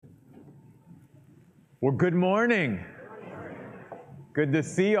Well, good morning. Good to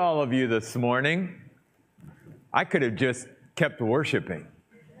see all of you this morning. I could have just kept worshiping.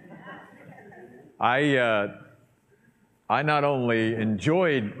 I not only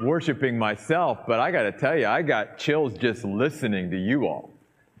enjoyed worshiping myself, but I got to tell you, I got chills just listening to you all.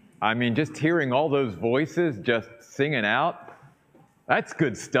 I mean, just hearing all those voices just singing out, that's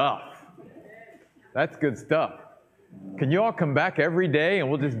good stuff. That's good stuff. Can you all come back every day and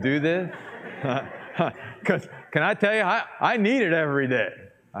we'll just do this? Because can I tell you, I need it every day.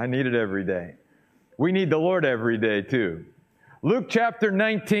 I need it every day. We need the Lord every day too. Luke chapter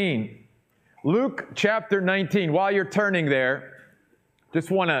 19. Luke chapter 19. While you're turning there,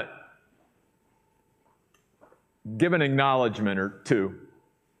 just want to give an acknowledgement or two.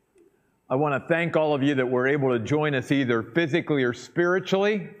 I want to thank all of you that were able to join us either physically or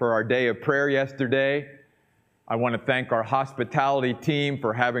spiritually for our day of prayer yesterday. I want to thank our hospitality team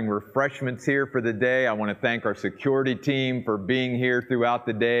for having refreshments here for the day. I want to thank our security team for being here throughout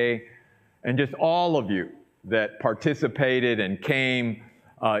the day. And just all of you that participated and came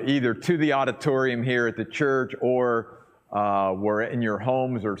either to the auditorium here at the church or were in your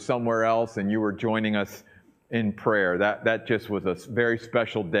homes or somewhere else and you were joining us in prayer. That just was a very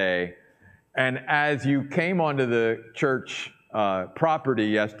special day. And as you came onto the church property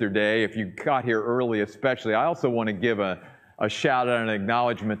yesterday, if you got here early especially, I also want to give a shout out and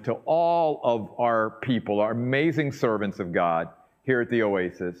acknowledgement to all of our people, our amazing servants of God here at the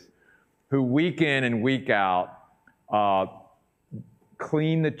Oasis, who week in and week out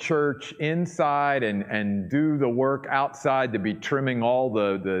clean the church inside and do the work outside to be trimming all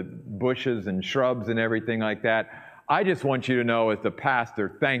the bushes and shrubs and everything like that. I just want you to know as the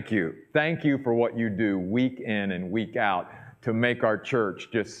pastor, thank you. Thank you for what you do week in and week out to make our church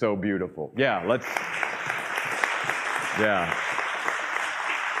just so beautiful. Yeah.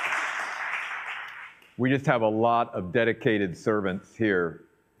 We just have a lot of dedicated servants here.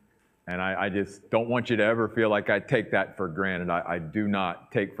 And I just don't want you to ever feel like I take that for granted. I do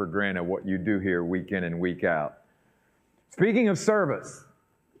not take for granted what you do here week in and week out. Speaking of service,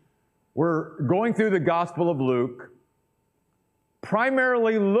 we're going through the Gospel of Luke,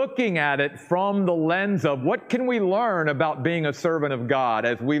 primarily looking at it from the lens of what can we learn about being a servant of God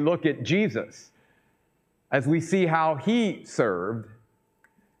as we look at Jesus, as we see how he served,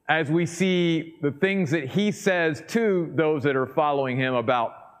 as we see the things that he says to those that are following him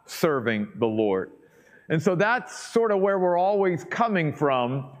about serving the Lord. And so that's sort of where we're always coming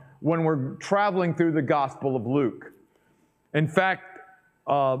from when we're traveling through the Gospel of Luke. In fact,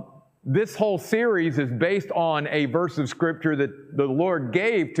 this whole series is based on a verse of Scripture that the Lord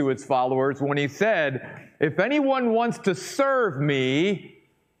gave to his followers when he said, if anyone wants to serve me,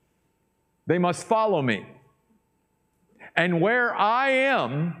 they must follow me. And where I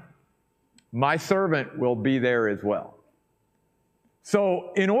am, my servant will be there as well.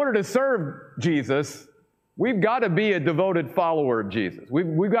 So in order to serve Jesus, we've got to be a devoted follower of Jesus.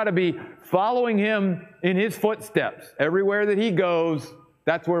 We've got to be following him in his footsteps. Everywhere that he goes,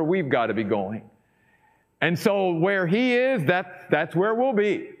 that's where we've got to be going. And so where he is, that's where we'll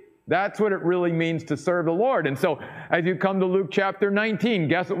be. That's what it really means to serve the Lord. And so as you come to Luke chapter 19,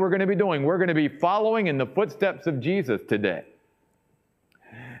 guess what we're going to be doing? We're going to be following in the footsteps of Jesus today.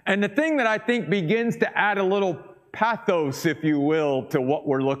 And the thing that I think begins to add a little pathos, if you will, to what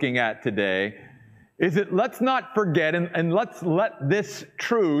we're looking at today is that let's not forget and let's let this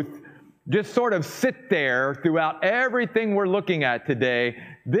truth just sort of sit there throughout everything we're looking at today.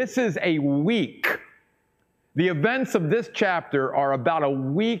 This is a week. The events of this chapter are about a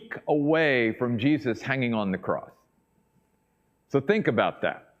week away from Jesus hanging on the cross. So think about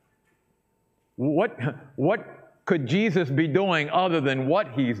that. What could Jesus be doing other than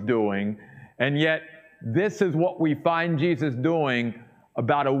what he's doing? And yet, this is what we find Jesus doing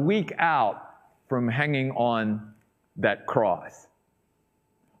about a week out from hanging on that cross.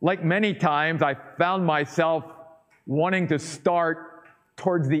 Like many times, I found myself wanting to start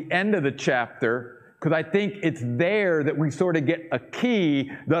towards the end of the chapter because I think it's there that we sort of get a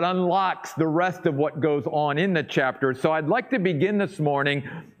key that unlocks the rest of what goes on in the chapter. So I'd like to begin this morning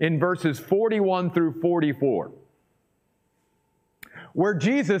in verses 41 through 44, where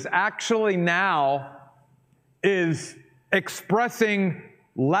Jesus actually now is expressing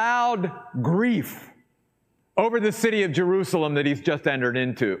loud grief over the city of Jerusalem that he's just entered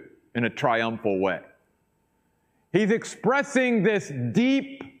into in a triumphal way. He's expressing this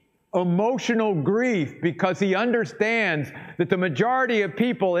deep emotional grief because he understands that the majority of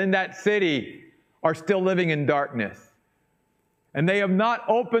people in that city are still living in darkness. And they have not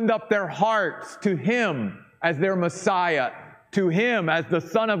opened up their hearts to him as their Messiah to him as the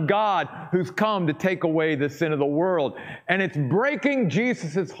Son of God who's come to take away the sin of the world. And it's breaking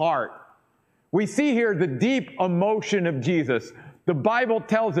Jesus' heart. We see here the deep emotion of Jesus. The Bible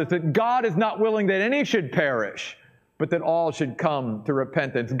tells us that God is not willing that any should perish, but that all should come to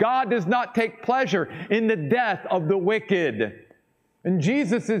repentance. God does not take pleasure in the death of the wicked. And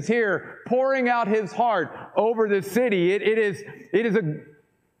Jesus is here pouring out his heart over the city. It is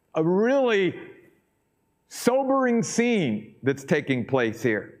a really sobering scene that's taking place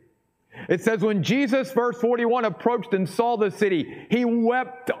here. It says, when Jesus, verse 41, approached and saw the city, he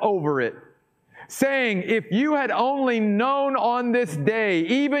wept over it, saying, if you had only known on this day,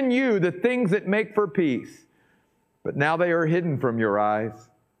 even you, the things that make for peace, but now they are hidden from your eyes.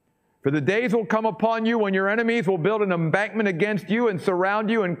 For the days will come upon you when your enemies will build an embankment against you and surround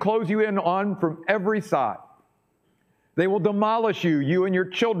you and close you in on from every side. They will demolish you, you and your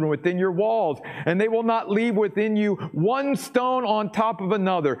children within your walls, and they will not leave within you one stone on top of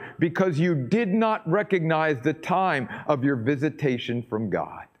another, because you did not recognize the time of your visitation from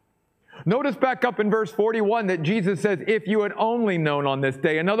God. Notice back up in verse 41 that Jesus says, if you had only known on this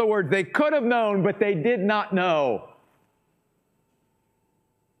day. In other words, they could have known, but they did not know.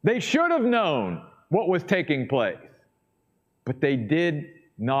 They should have known what was taking place, but they did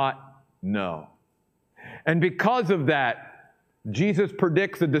not know. And because of that, Jesus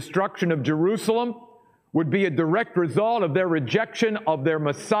predicts the destruction of Jerusalem would be a direct result of their rejection of their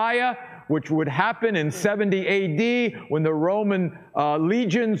Messiah, which would happen in 70 A.D. when the Roman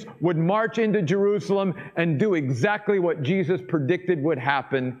legions would march into Jerusalem and do exactly what Jesus predicted would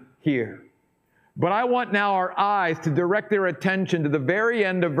happen here. But I want now our eyes to direct their attention to the very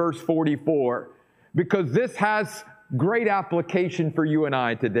end of verse 44, because this has great application for you and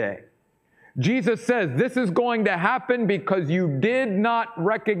I today. Jesus says this is going to happen because you did not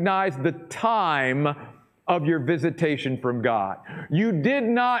recognize the time of your visitation from God. You did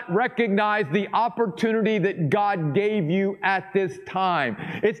not recognize the opportunity that God gave you at this time.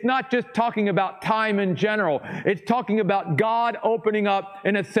 It's not just talking about time in general. It's talking about God opening up,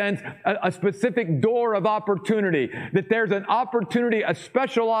 in a sense, a specific door of opportunity. That there's an opportunity, a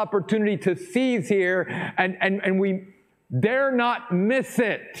special opportunity to seize here, and we dare not miss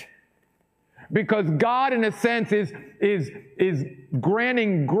it. Because God, in a sense, is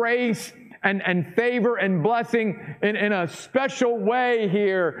granting grace and favor and blessing in a special way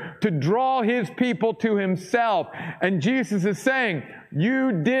here to draw his people to himself. And Jesus is saying,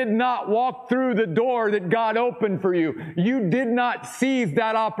 you did not walk through the door that God opened for you. You did not seize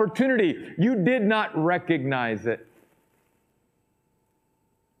that opportunity. You did not recognize it.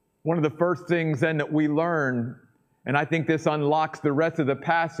 One of the first things then that we learn, and I think this unlocks the rest of the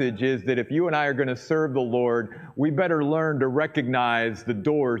passage, is that if you and I are going to serve the Lord, we better learn to recognize the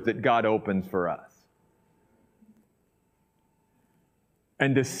doors that God opens for us.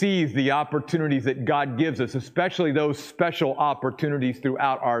 And to seize the opportunities that God gives us, especially those special opportunities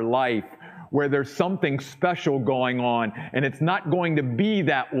throughout our life, where there's something special going on, and it's not going to be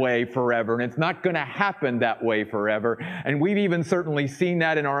that way forever, and it's not going to happen that way forever. And we've even certainly seen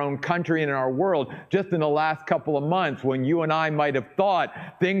that in our own country and in our world just in the last couple of months, when you and I might have thought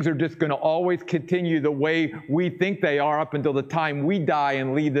things are just going to always continue the way we think they are up until the time we die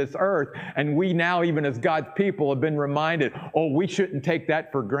and leave this earth. And we now, even as God's people, have been reminded, oh, we shouldn't take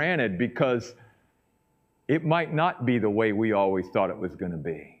that for granted, because it might not be the way we always thought it was going to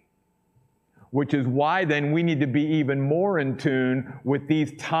be. Which is why then we need to be even more in tune with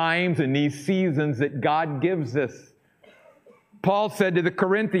these times and these seasons that God gives us. Paul said to the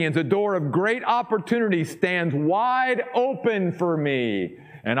Corinthians, a door of great opportunity stands wide open for me.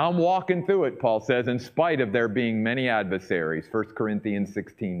 And I'm walking through it, Paul says, in spite of there being many adversaries. 1 Corinthians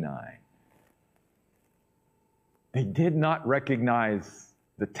 16:9. They did not recognize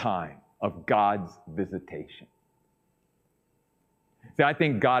the time of God's visitation. See, I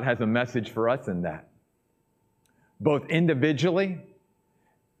think God has a message for us in that, both individually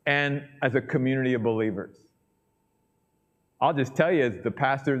and as a community of believers. I'll just tell you, as the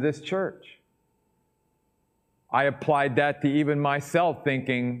pastor of this church, I applied that to even myself,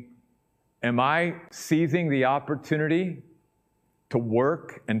 thinking, am I seizing the opportunity to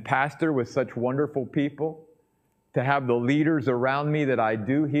work and pastor with such wonderful people, to have the leaders around me that I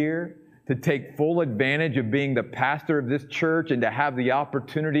do here, to take full advantage of being the pastor of this church and to have the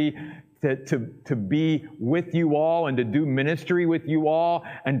opportunity to be with you all and to do ministry with you all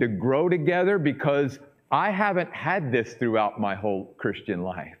and to grow together, because I haven't had this throughout my whole Christian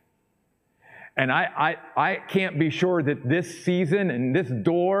life. And I can't be sure that this season and this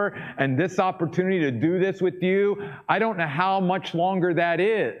door and this opportunity to do this with you, I don't know how much longer that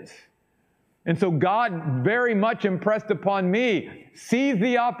is. And so God very much impressed upon me, seize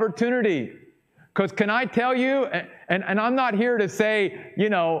the opportunity. Because can I tell you, and I'm not here to say,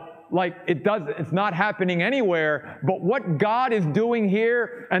 like it's not happening anywhere, but what God is doing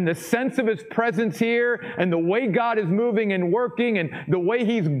here and the sense of His presence here and the way God is moving and working and the way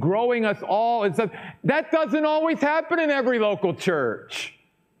He's growing us all and stuff, that doesn't always happen in every local church.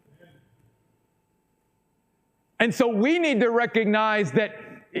 And so we need to recognize that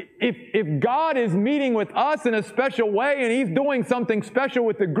if God is meeting with us in a special way and He's doing something special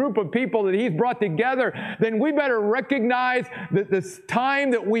with the group of people that He's brought together, then we better recognize that this time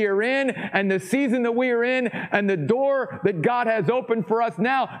that we are in and the season that we are in and the door that God has opened for us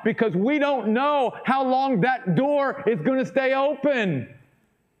now, because we don't know how long that door is going to stay open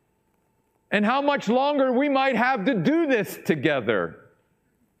and how much longer we might have to do this together.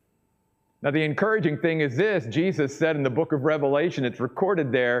 Now, the encouraging thing is this. Jesus said in the book of Revelation, it's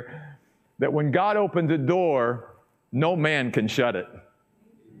recorded there, that when God opens a door, no man can shut it.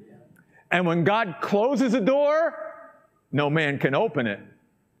 And when God closes a door, no man can open it.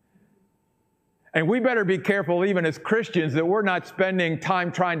 And we better be careful, even as Christians, that we're not spending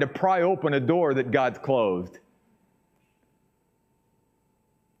time trying to pry open a door that God's closed.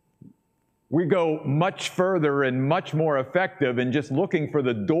 We go much further and much more effective in just looking for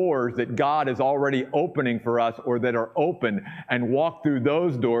the doors that God is already opening for us or that are open and walk through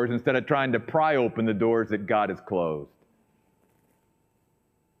those doors instead of trying to pry open the doors that God has closed.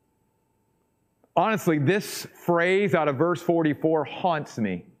 Honestly, this phrase out of verse 44 haunts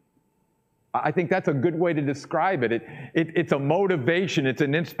me. I think that's a good way to describe it. It's a motivation. It's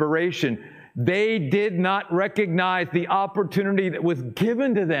an inspiration. They did not recognize the opportunity that was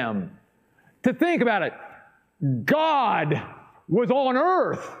given to them. To think about it, God was on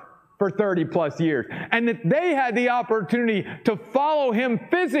earth for 30 plus years, and that they had the opportunity to follow Him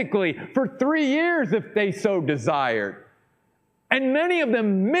physically for 3 years if they so desired. And many of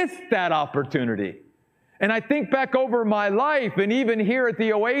them missed that opportunity. And I think back over my life and even here at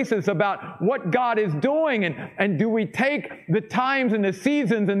the Oasis about what God is doing, and do we take the times and the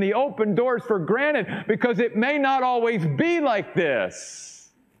seasons and the open doors for granted, because it may not always be like this.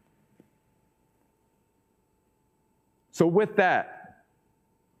 So with that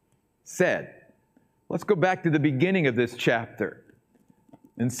said, let's go back to the beginning of this chapter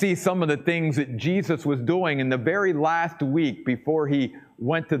and see some of the things that Jesus was doing in the very last week before He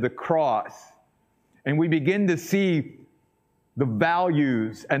went to the cross. And we begin to see the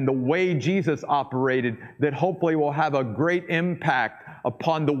values and the way Jesus operated that hopefully will have a great impact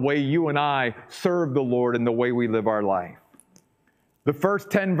upon the way you and I serve the Lord and the way we live our life. The first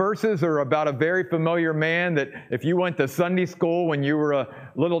 10 verses are about a very familiar man that if you went to Sunday school when you were a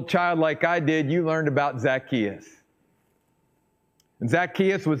little child like I did, you learned about Zacchaeus. And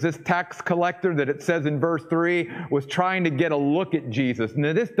Zacchaeus was this tax collector that it says in verse 3 was trying to get a look at Jesus.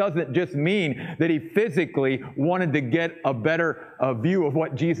 Now, this doesn't just mean that he physically wanted to get a better view of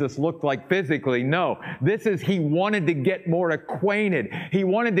what Jesus looked like physically. No, this is he wanted to get more acquainted. He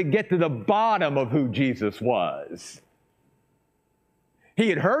wanted to get to the bottom of who Jesus was. He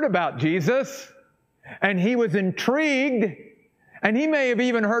had heard about Jesus, and he was intrigued, and he may have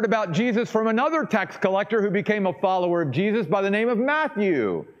even heard about Jesus from another tax collector who became a follower of Jesus by the name of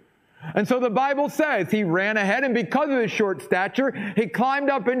Matthew. And so the Bible says he ran ahead, and because of his short stature, he climbed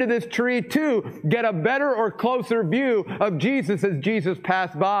up into this tree to get a better or closer view of Jesus as Jesus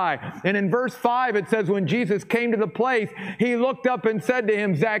passed by. And in verse 5, it says, when Jesus came to the place, he looked up and said to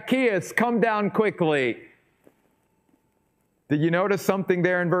him, Zacchaeus, come down quickly. Did you notice something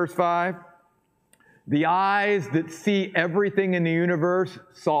there in verse 5? The eyes that see everything in the universe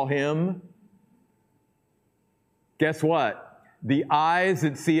saw him. Guess what? The eyes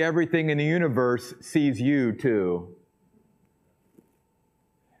that see everything in the universe sees you too.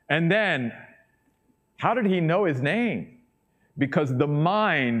 And then, how did he know his name? Because the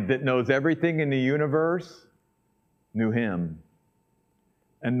mind that knows everything in the universe knew him.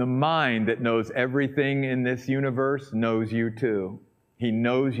 And the mind that knows everything in this universe knows you too. He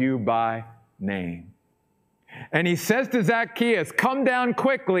knows you by name. And he says to Zacchaeus, come down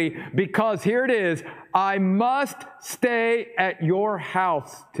quickly, because here it is, I must stay at your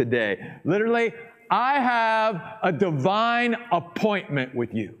house today. Literally, I have a divine appointment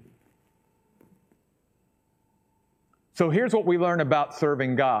with you. So here's what we learn about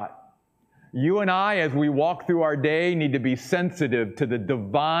serving God. You and I, as we walk through our day, need to be sensitive to the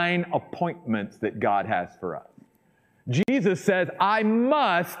divine appointments that God has for us. Jesus says, I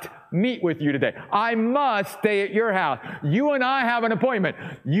must meet with you today. I must stay at your house. You and I have an appointment.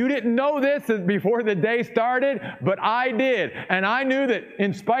 You didn't know this before the day started, but I did. And I knew that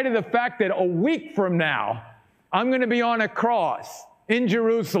in spite of the fact that a week from now, I'm going to be on a cross in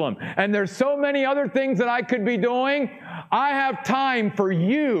Jerusalem, and there's so many other things that I could be doing, I have time for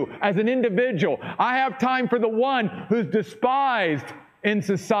you as an individual. I have time for the one who's despised in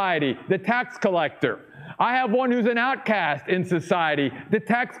society, the tax collector. I have one who's an outcast in society, the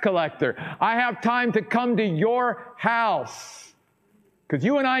tax collector. I have time to come to your house because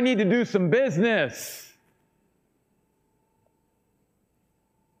you and I need to do some business.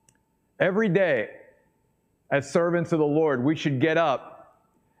 Every day, as servants of the Lord, we should get up.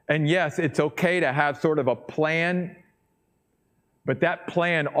 And yes, it's okay to have sort of a plan, but that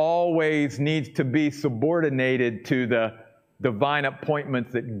plan always needs to be subordinated to the divine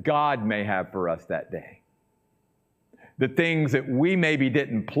appointments that God may have for us that day. The things that we maybe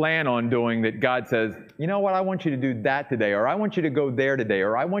didn't plan on doing that God says, you know what, I want you to do that today, or I want you to go there today,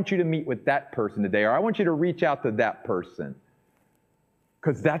 or I want you to meet with that person today, or I want you to reach out to that person.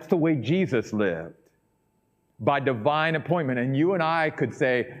 Because that's the way Jesus lived, by divine appointment. And you and I could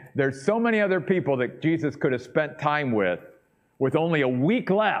say, there's so many other people that Jesus could have spent time with only a week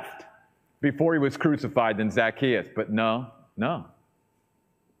left before he was crucified than Zacchaeus. But no.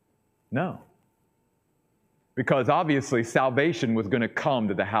 Because obviously salvation was going to come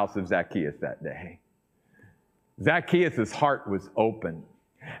to the house of Zacchaeus that day. Zacchaeus' heart was open.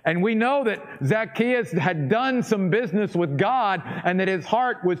 And we know that Zacchaeus had done some business with God and that his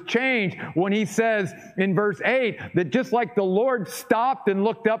heart was changed when he says in verse 8 that just like the Lord stopped and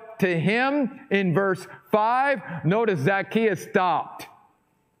looked up to him in verse 5, notice Zacchaeus stopped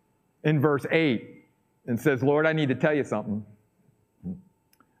in verse 8 and says, Lord, I need to tell you something.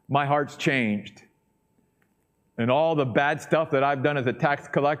 My heart's changed. And all the bad stuff that I've done as a tax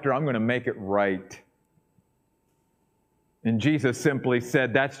collector, I'm going to make it right. And Jesus simply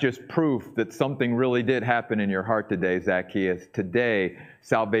said, that's just proof that something really did happen in your heart today, Zacchaeus. Today,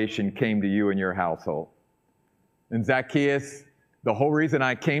 salvation came to you and your household. And Zacchaeus, the whole reason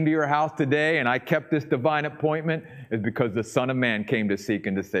I came to your house today and I kept this divine appointment is because the Son of Man came to seek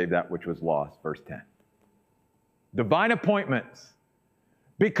and to save that which was lost. Verse 10. Divine appointments.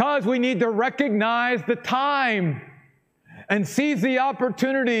 Because we need to recognize the time and seize the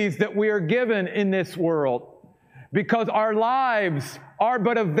opportunities that we are given in this world. Because our lives are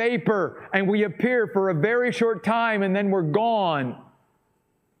but a vapor and we appear for a very short time and then we're gone.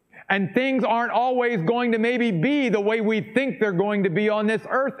 And things aren't always going to maybe be the way we think they're going to be on this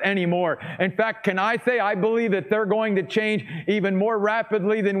earth anymore. In fact, can I say I believe that they're going to change even more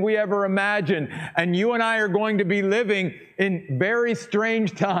rapidly than we ever imagined. And you and I are going to be living in very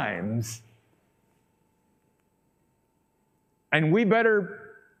strange times. And we better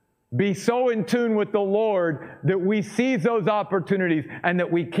be so in tune with the Lord that we seize those opportunities and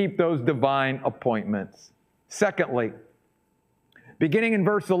that we keep those divine appointments. Secondly, beginning in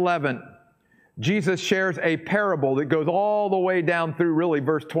verse 11, Jesus shares a parable that goes all the way down through really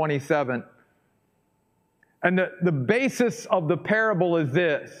verse 27. And the basis of the parable is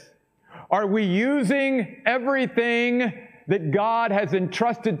this. Are we using everything that God has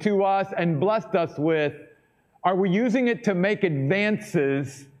entrusted to us and blessed us with? Are we using it to make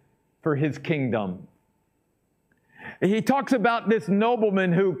advances for his kingdom? He talks about this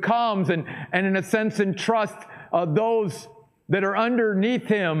nobleman who comes and in a sense entrusts those that are underneath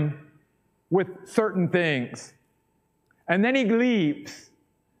him with certain things. And then he leaves.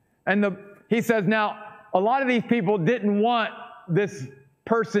 And he says, now, a lot of these people didn't want this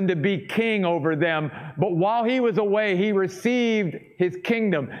person to be king over them, but while he was away, he received his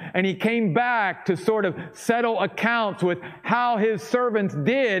kingdom. And he came back to sort of settle accounts with how his servants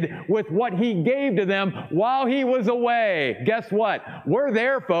did with what he gave to them while he was away. Guess what? We're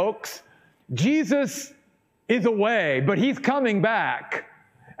there, folks. Jesus is away, but he's coming back.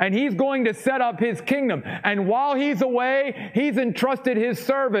 And he's going to set up his kingdom. And while he's away, he's entrusted his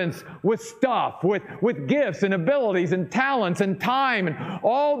servants with stuff, with gifts and abilities and talents and time and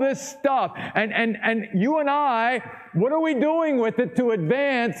all this stuff. And you and I, what are we doing with it to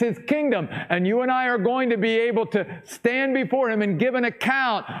advance his kingdom? And you and I are going to be able to stand before him and give an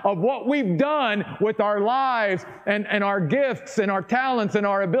account of what we've done with our lives and our gifts and our talents and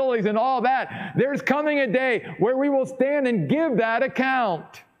our abilities and all that. There's coming a day where we will stand and give that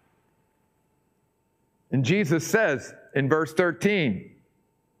account. And Jesus says in verse 13,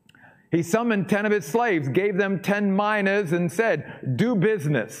 he summoned 10 of his slaves, gave them 10 minas, and said, do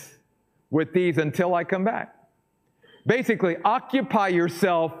business with these until I come back. Basically, occupy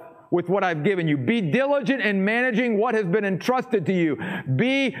yourself with what I've given you. Be diligent in managing what has been entrusted to you.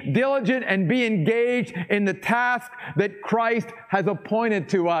 Be diligent and be engaged in the task that Christ has appointed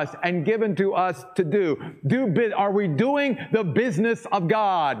to us and given to us to do. Are we doing the business of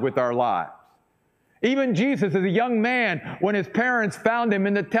God with our lives? Even Jesus, as a young man, when his parents found him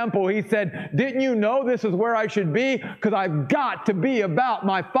in the temple, he said, "Didn't you know this is where I should be? Because I've got to be about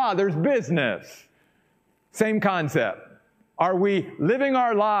my Father's business." Same concept. Are we living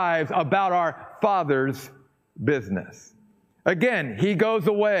our lives about our Father's business? Again, he goes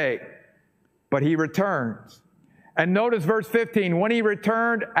away, but he returns. And notice verse 15, when he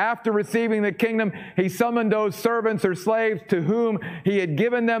returned after receiving the kingdom, he summoned those servants or slaves to whom he had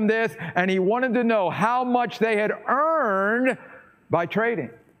given them this, and he wanted to know how much they had earned by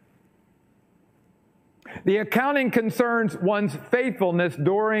trading. The accounting concerns one's faithfulness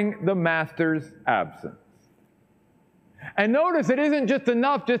during the master's absence. And notice it isn't just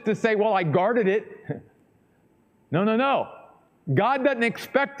enough just to say, well, I guarded it. No. God doesn't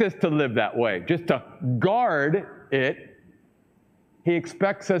expect us to live that way, just to guard it. He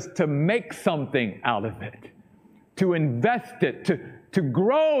expects us to make something out of it, to invest it, to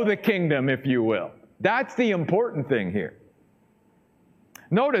grow the kingdom, if you will. That's the important thing here.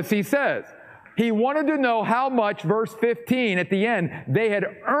 Notice he says, he wanted to know how much, verse 15 at the end, they had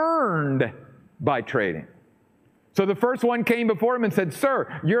earned by trading. So the first one came before him and said, "Sir,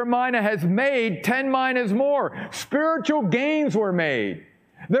 your mina has made 10 minas more." Spiritual gains were made.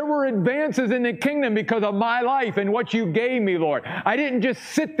 There were advances in the kingdom because of my life and what you gave me, Lord. I didn't just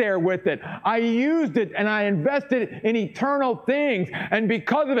sit there with it. I used it and I invested in eternal things. And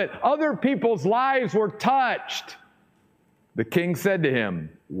because of it, other people's lives were touched. The king said to him,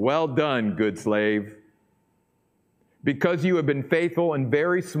 "Well done, good slave. Because you have been faithful in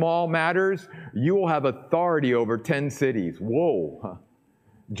very small matters, you will have authority over 10 cities. Whoa.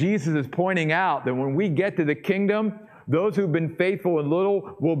 Jesus is pointing out that when we get to the kingdom, those who've been faithful in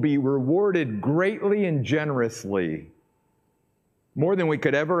little will be rewarded greatly and generously, more than we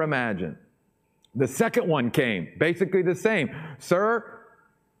could ever imagine. The second one came, basically the same. "Sir,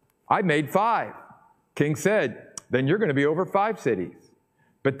 I made 5. King said, "Then you're going to be over 5 cities.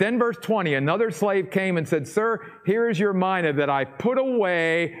 But then verse 20, another slave came and said, "Sir, here is your mina that I put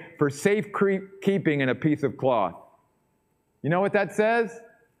away for safe keeping in a piece of cloth." You know what that says?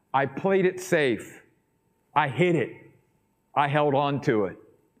 I played it safe. I hid it. I held on to it.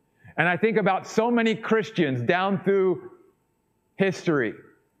 And I think about so many Christians down through history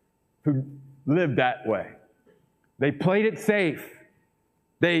who lived that way. They played it safe.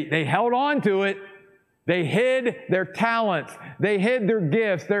 They held on to it. They hid their talents. They hid their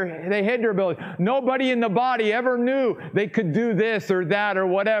gifts. They hid their abilities. Nobody in the body ever knew they could do this or that or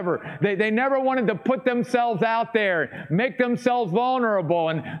whatever. They never wanted to put themselves out there, make themselves vulnerable,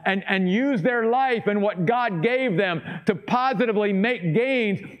 and use their life and what God gave them to positively make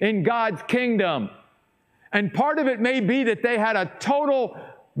gains in God's kingdom. And part of it may be that they had a total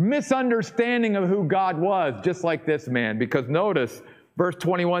misunderstanding of who God was, just like this man. Because notice, verse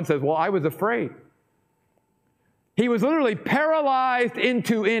 21 says, "Well, I was afraid." He was literally paralyzed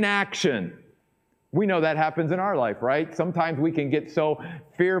into inaction. We know that happens in our life, right? Sometimes we can get so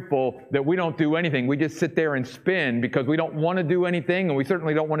fearful that we don't do anything. We just sit there and spin because we don't want to do anything, and we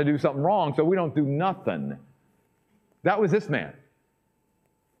certainly don't want to do something wrong, so we don't do nothing. That was this man.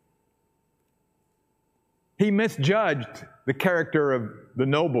 He misjudged the character of the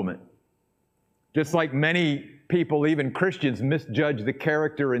nobleman, just like many people, even Christians, misjudge the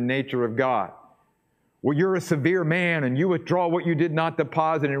character and nature of God. Well, you're a severe man, and you withdraw what you did not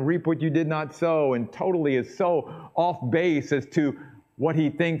deposit and reap what you did not sow, and totally is so off base as to what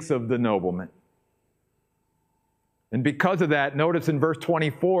he thinks of the nobleman. And because of that, notice in verse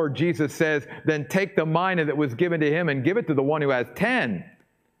 24, Jesus says, "Then take the mina that was given to him and give it to the one who has 10.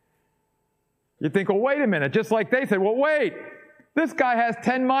 You think, well, wait a minute. Just like they said, well, wait, this guy has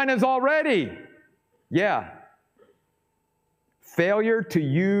 10 minas already. Yeah. Failure to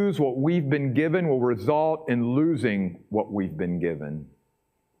use what we've been given will result in losing what we've been given.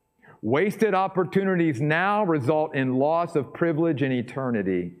 Wasted opportunities now result in loss of privilege in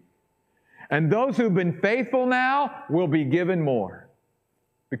eternity. And those who've been faithful now will be given more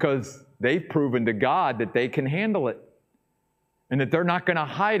because they've proven to God that they can handle it and that they're not going to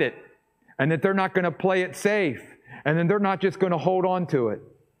hide it and that they're not going to play it safe and then they're not just going to hold on to it.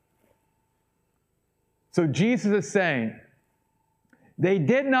 So Jesus is saying, they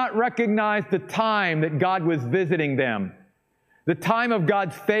did not recognize the time that God was visiting them, the time of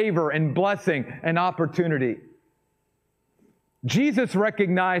God's favor and blessing and opportunity. Jesus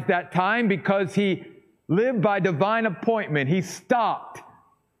recognized that time because he lived by divine appointment. He stopped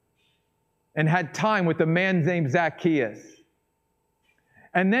and had time with a man named Zacchaeus.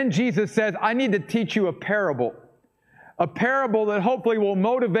 And then Jesus says, I need to teach you a parable that hopefully will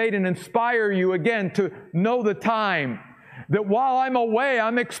motivate and inspire you again to know the time. That while I'm away,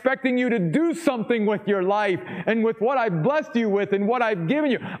 I'm expecting you to do something with your life and with what I've blessed you with and what I've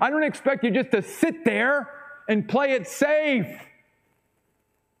given you. I don't expect you just to sit there and play it safe,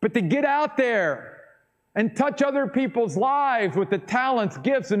 but to get out there and touch other people's lives with the talents,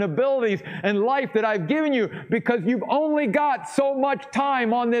 gifts, and abilities and life that I've given you, because you've only got so much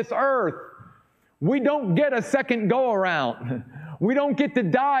time on this earth. We don't get a second go-around. We don't get to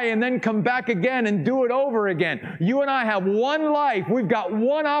die and then come back again and do it over again. You and I have one life. We've got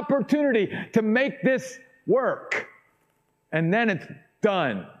one opportunity to make this work. And then it's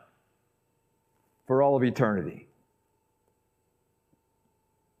done for all of eternity.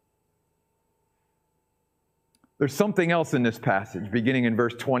 There's something else in this passage, beginning in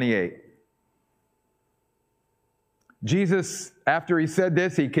verse 28. Jesus, after he said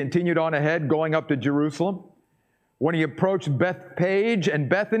this, he continued on ahead, going up to Jerusalem. When he approached Bethphage and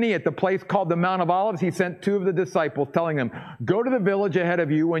Bethany at the place called the Mount of Olives, he sent two of the disciples, telling them, go to the village ahead of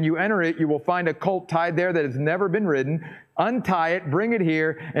you. When you enter it, you will find a colt tied there that has never been ridden. Untie it, bring it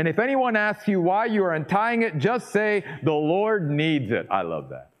here, and if anyone asks you why you are untying it, just say, the Lord needs it. I love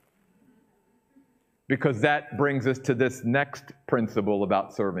that. Because that brings us to this next principle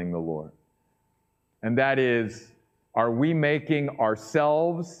about serving the Lord. And that is, are we making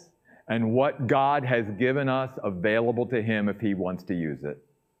ourselves and what God has given us available to Him if He wants to use it?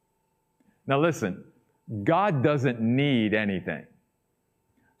 Now listen, God doesn't need anything.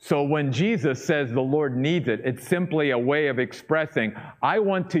 So when Jesus says the Lord needs it, it's simply a way of expressing, I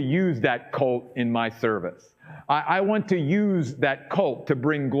want to use that colt in my service. I want to use that colt to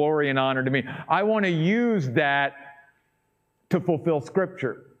bring glory and honor to me. I want to use that to fulfill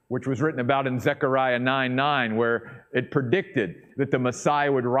Scripture, which was written about in Zechariah 9:9, where it predicted that the Messiah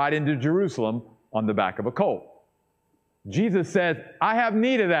would ride into Jerusalem on the back of a colt. Jesus says, I have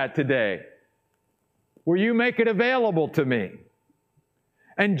need of that today. Will you make it available to me?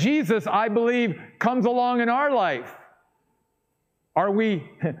 And Jesus, I believe, comes along in our life. Are we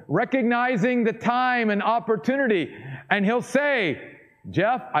recognizing the time and opportunity? And He'll say,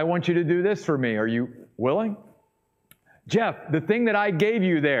 Jeff, I want you to do this for me. Are you willing? Jeff, the thing that I gave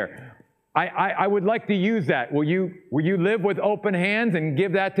you there, I would like to use that. Will you live with open hands and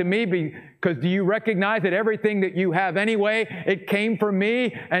give that to me? Because do you recognize that everything that you have anyway, it came from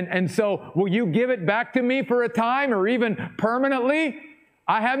me? And so will you give it back to me for a time or even permanently?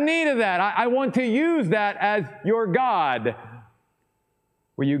 I have need of that. I want to use that as your God.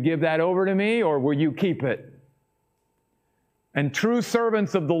 Will you give that over to me, or will you keep it? And true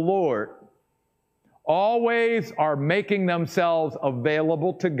servants of the Lord always are making themselves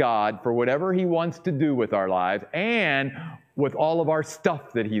available to God for whatever He wants to do with our lives and with all of our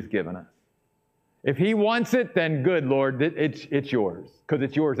stuff that He's given us. If He wants it, then good, Lord, it's yours, because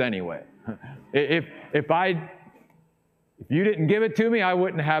it's yours anyway. If you didn't give it to me, I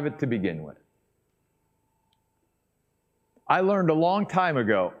wouldn't have it to begin with. I learned a long time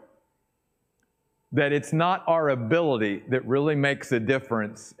ago that it's not our ability that really makes a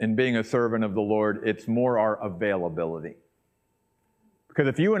difference in being a servant of the Lord. It's more our availability. Because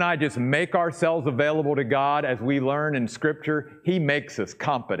if you and I just make ourselves available to God as we learn in Scripture, He makes us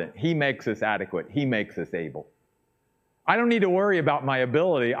competent. He makes us adequate. He makes us able. I don't need to worry about my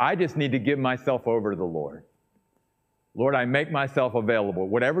ability. I just need to give myself over to the Lord. Lord, I make myself available.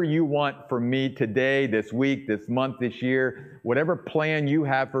 Whatever you want for me today, this week, this month, this year, whatever plan you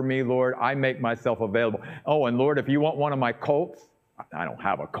have for me, Lord, I make myself available. Oh, and Lord, if you want one of my colts, I don't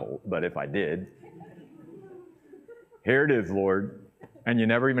have a colt, but if I did, here it is, Lord, and you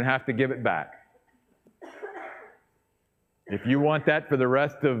never even have to give it back. If you want that for the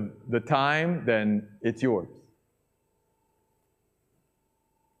rest of the time, then it's yours.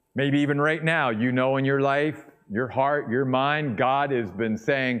 Maybe even right now, you know in your life, your heart, your mind, God has been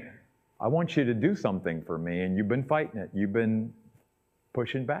saying, I want you to do something for me, and you've been fighting it. You've been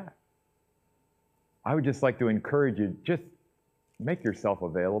pushing back. I would just like to encourage you, just make yourself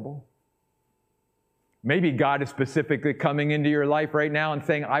available. Maybe God is specifically coming into your life right now and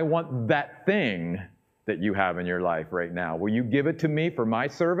saying, I want that thing that you have in your life right now. Will you give it to me for my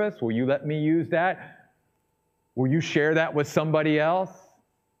service? Will you let me use that? Will you share that with somebody else?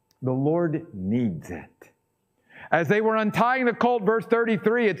 The Lord needs it. As they were untying the colt, verse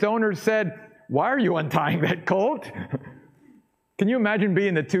 33, its owners said, why are you untying that colt? Can you imagine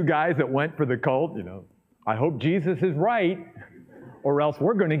being the two guys that went for the colt? I hope Jesus is right, or else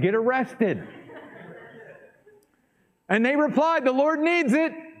we're going to get arrested. And they replied, the Lord needs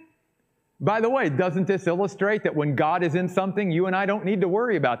it. By the way, doesn't this illustrate that when God is in something, you and I don't need to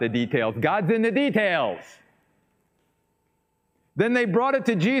worry about the details? God's in the details. Then they brought it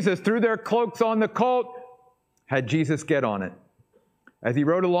to Jesus, threw their cloaks on the colt, had Jesus get on it. As he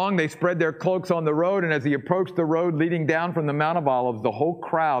rode along, they spread their cloaks on the road, and as he approached the road leading down from the Mount of Olives, the whole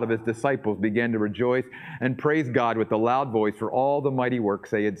crowd of his disciples began to rejoice and praise God with a loud voice for all the mighty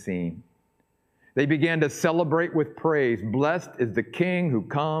works they had seen. They began to celebrate with praise. Blessed is the King who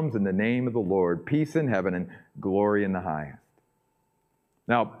comes in the name of the Lord. Peace in heaven and glory in the highest.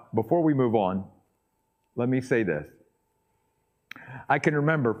 Now, before we move on, let me say this. I can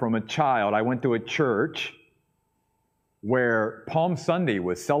remember from a child, I went to a church where Palm Sunday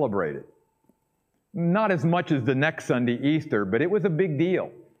was celebrated. Not as much as the next Sunday, Easter, but it was a big deal.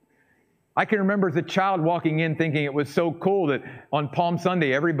 I can remember as a child walking in thinking it was so cool that on Palm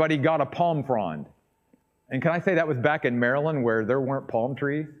Sunday everybody got a palm frond. And can I say that was back in Maryland where there weren't palm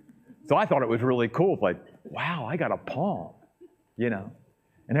trees? So I thought it was really cool. It's like, wow, I got a palm, you know.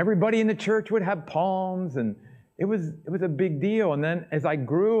 And everybody in the church would have palms, and it was a big deal. And then as I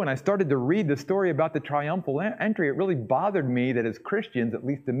grew and I started to read the story about the triumphal entry, it really bothered me that as Christians, at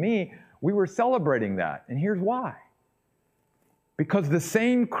least to me, we were celebrating that. And here's why. Because the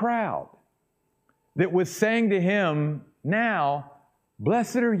same crowd that was saying to him, now,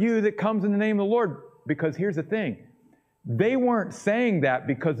 blessed are you that comes in the name of the Lord. Because here's the thing. They weren't saying that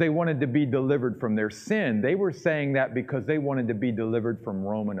because they wanted to be delivered from their sin. They were saying that because they wanted to be delivered from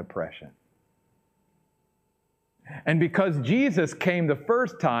Roman oppression. And because Jesus came the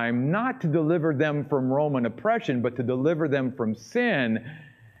first time not to deliver them from Roman oppression, but to deliver them from sin,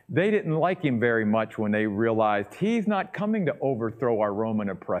 they didn't like him very much when they realized he's not coming to overthrow our Roman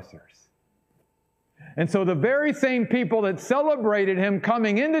oppressors. And so the very same people that celebrated him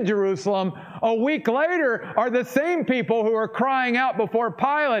coming into Jerusalem a week later are the same people who are crying out before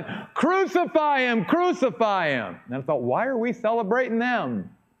Pilate, crucify him, crucify him. And I thought, why are we celebrating them?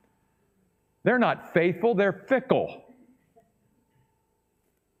 They're not faithful, they're fickle.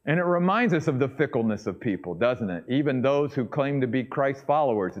 And it reminds us of the fickleness of people, doesn't it? Even those who claim to be Christ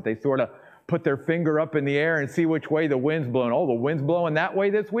followers, that they sort of put their finger up in the air and see which way the wind's blowing. Oh, the wind's blowing that way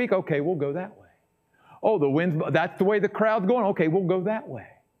this week? Okay, we'll go that way. Oh, that's the way the crowd's going. Okay, we'll go that way.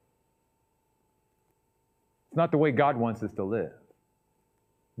 It's not the way God wants us to live.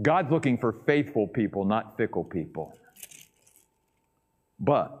 God's looking for faithful people, not fickle people.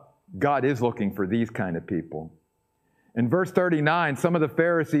 But God is looking for these kind of people. In verse 39, some of the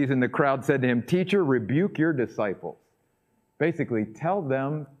Pharisees in the crowd said to him, Teacher, rebuke your disciples. Basically, tell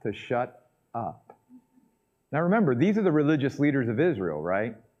them to shut up. Now remember, these are the religious leaders of Israel,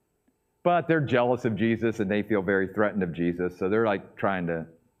 right? But they're jealous of Jesus and they feel very threatened of Jesus. So they're like trying to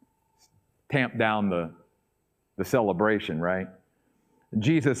tamp down the celebration, right?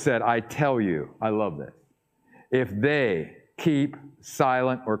 Jesus said, I tell you, I love this. If they keep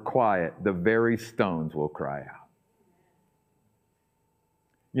silent or quiet, the very stones will cry out.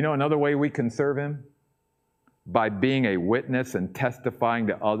 You know another way we can serve him? By being a witness and testifying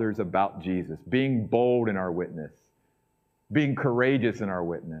to others about Jesus. Being bold in our witness. Being courageous in our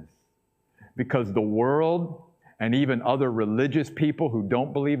witness. Because the world and even other religious people who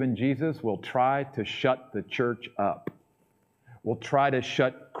don't believe in Jesus will try to shut the church up. Will try to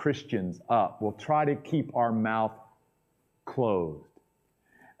shut Christians up. Will try to keep our mouth closed.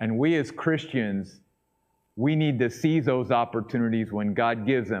 And we as Christians, we need to seize those opportunities when God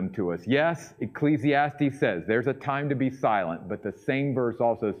gives them to us. Yes, Ecclesiastes says there's a time to be silent, but the same verse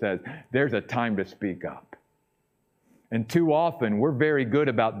also says there's a time to speak up. And too often, we're very good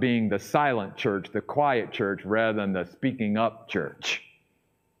about being the silent church, the quiet church, rather than the speaking up church.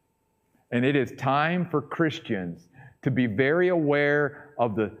 And it is time for Christians to be very aware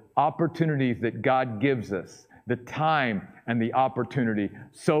of the opportunities that God gives us, the time and the opportunity,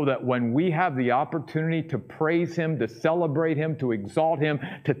 so that when we have the opportunity to praise him, to celebrate him, to exalt him,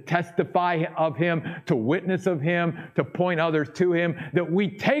 to testify of him, to witness of him, to point others to him, that we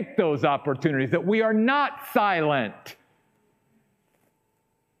take those opportunities, that we are not silent.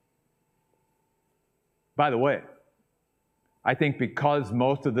 By the way, I think because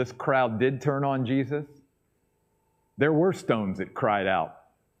most of this crowd did turn on Jesus, there were stones that cried out.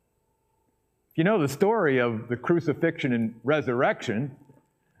 If you know the story of the crucifixion and resurrection,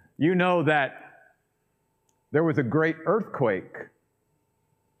 you know that there was a great earthquake,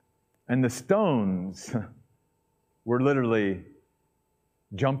 and the stones were literally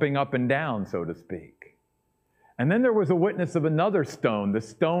jumping up and down, so to speak. And then there was a witness of another stone, the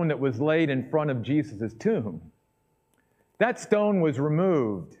stone that was laid in front of Jesus' tomb. That stone was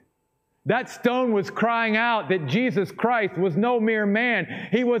removed. That stone was crying out that Jesus Christ was no mere man.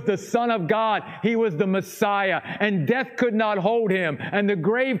 He was the Son of God. He was the Messiah. And death could not hold him, and the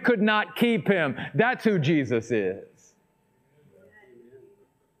grave could not keep him. That's who Jesus is.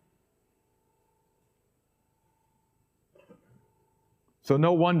 So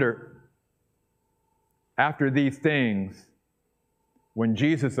no wonder, after these things, when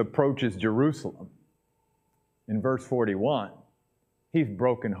Jesus approaches Jerusalem, in verse 41, he's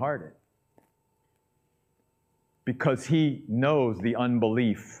brokenhearted. Because he knows the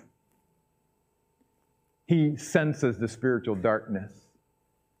unbelief. He senses the spiritual darkness.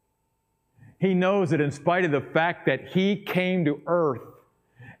 He knows that in spite of the fact that he came to earth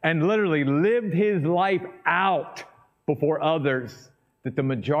and literally lived his life out before others, that the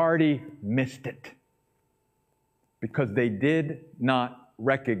majority missed it. Because they did not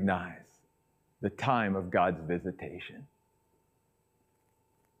recognize the time of God's visitation.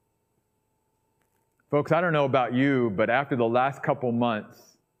 Folks, I don't know about you, but after the last couple months,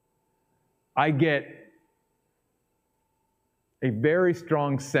 I get a very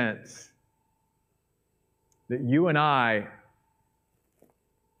strong sense that you and I,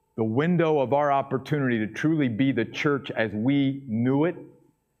 the window of our opportunity to truly be the church as we knew it,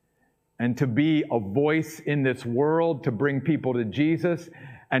 and to be a voice in this world to bring people to Jesus,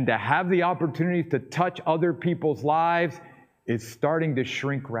 and to have the opportunity to touch other people's lives, is starting to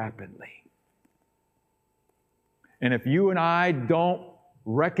shrink rapidly. And if you and I don't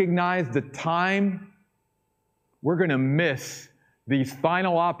recognize the time, we're going to miss these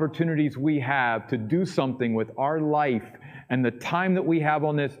final opportunities we have to do something with our life and the time that we have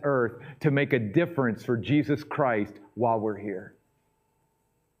on this earth to make a difference for Jesus Christ while we're here.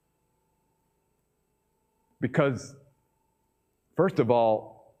 Because, first of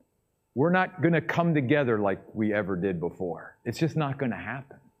all, we're not going to come together like we ever did before. It's just not going to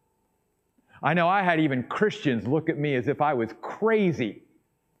happen. I know I had even Christians look at me as if I was crazy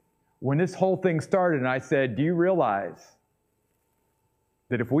when this whole thing started, and I said, do you realize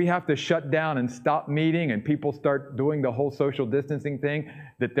that if we have to shut down and stop meeting and people start doing the whole social distancing thing,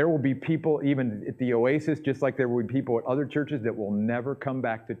 that there will be people even at the Oasis, just like there will be people at other churches, that will never come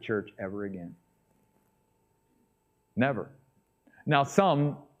back to church ever again? Never. Now,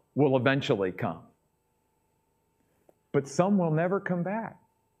 some will eventually come, but some will never come back.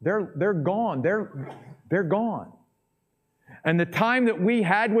 They're gone. They're gone. And the time that we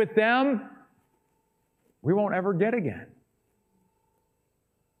had with them, we won't ever get again.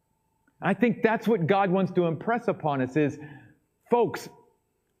 I think that's what God wants to impress upon us is, folks,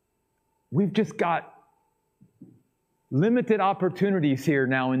 we've just got limited opportunities here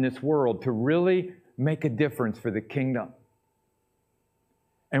now in this world to really make a difference for the kingdom.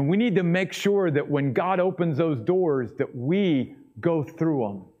 And we need to make sure that when God opens those doors, that we go through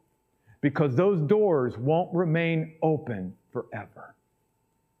them. Because those doors won't remain open forever.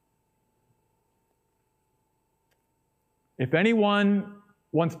 If anyone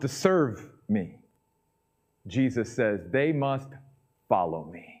wants to serve me, Jesus says, they must follow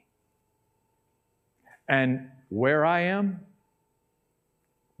me. And where I am,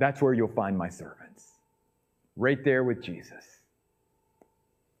 that's where you'll find my servants. Right there with Jesus.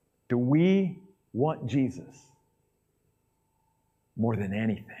 Do we want Jesus more than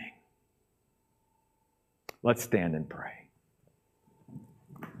anything? Let's stand and pray.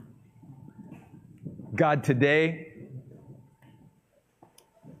 God, today,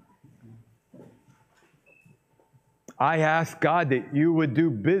 I ask, God, that you would do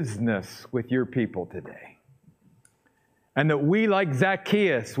business with your people today. And that we, like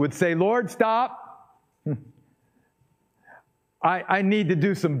Zacchaeus, would say, Lord, stop. I need to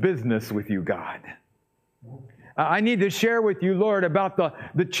do some business with you, God. I need to share with you, Lord, about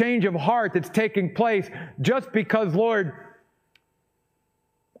the change of heart that's taking place just because, Lord,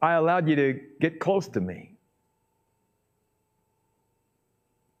 I allowed you to get close to me.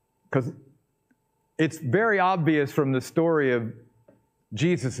 Because it's very obvious from the story of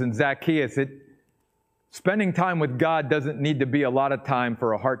Jesus and Zacchaeus that spending time with God doesn't need to be a lot of time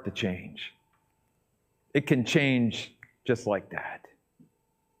for a heart to change. It can change just like that.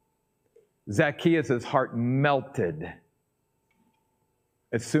 Zacchaeus' heart melted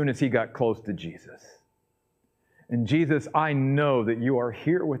as soon as he got close to Jesus. And Jesus, I know that you are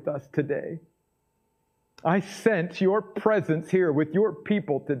here with us today. I sense your presence here with your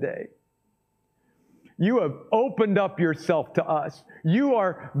people today. You have opened up yourself to us. You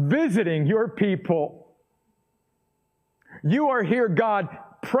are visiting your people. You are here, God,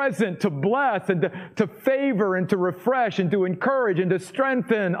 present to bless and to favor and to refresh and to encourage and to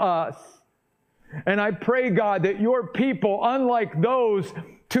strengthen us. And I pray, God, that your people, unlike those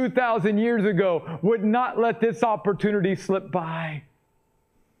 2,000 years ago would not let this opportunity slip by.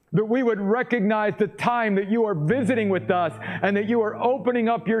 That we would recognize the time that you are visiting with us and that you are opening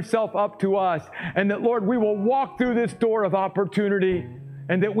up yourself up to us. And that, Lord, we will walk through this door of opportunity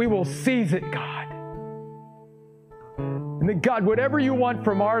and that we will seize it, God. And that, God, whatever you want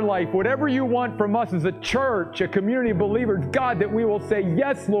from our life, whatever you want from us as a church, a community of believers, God, that we will say,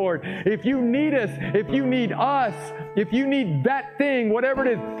 yes, Lord. If you need us, if you need us, if you need that thing, whatever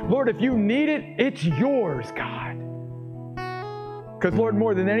it is, Lord, if you need it, it's yours, God. Because, Lord,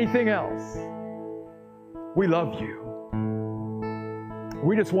 more than anything else, we love you.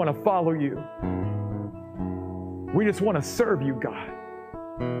 We just want to follow you. We just want to serve you, God.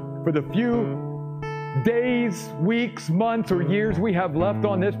 For the few days, weeks, months, or years we have left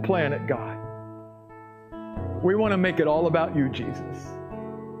on this planet, God, we want to make it all about you, Jesus.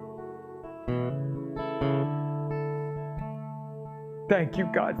 Thank you,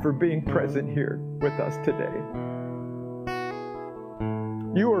 God, for being present here with us today.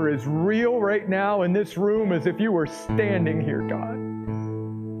 You are as real right now in this room as if you were standing here, God.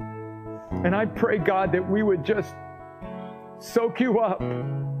 And I pray, God, that we would just soak you up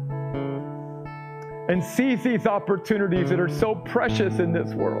and seize these opportunities that are so precious in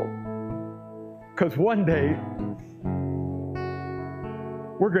this world. Because one day,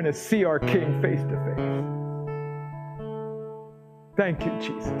 we're going to see our King face to face. Thank you,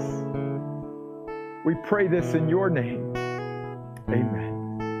 Jesus. We pray this in your name. Amen.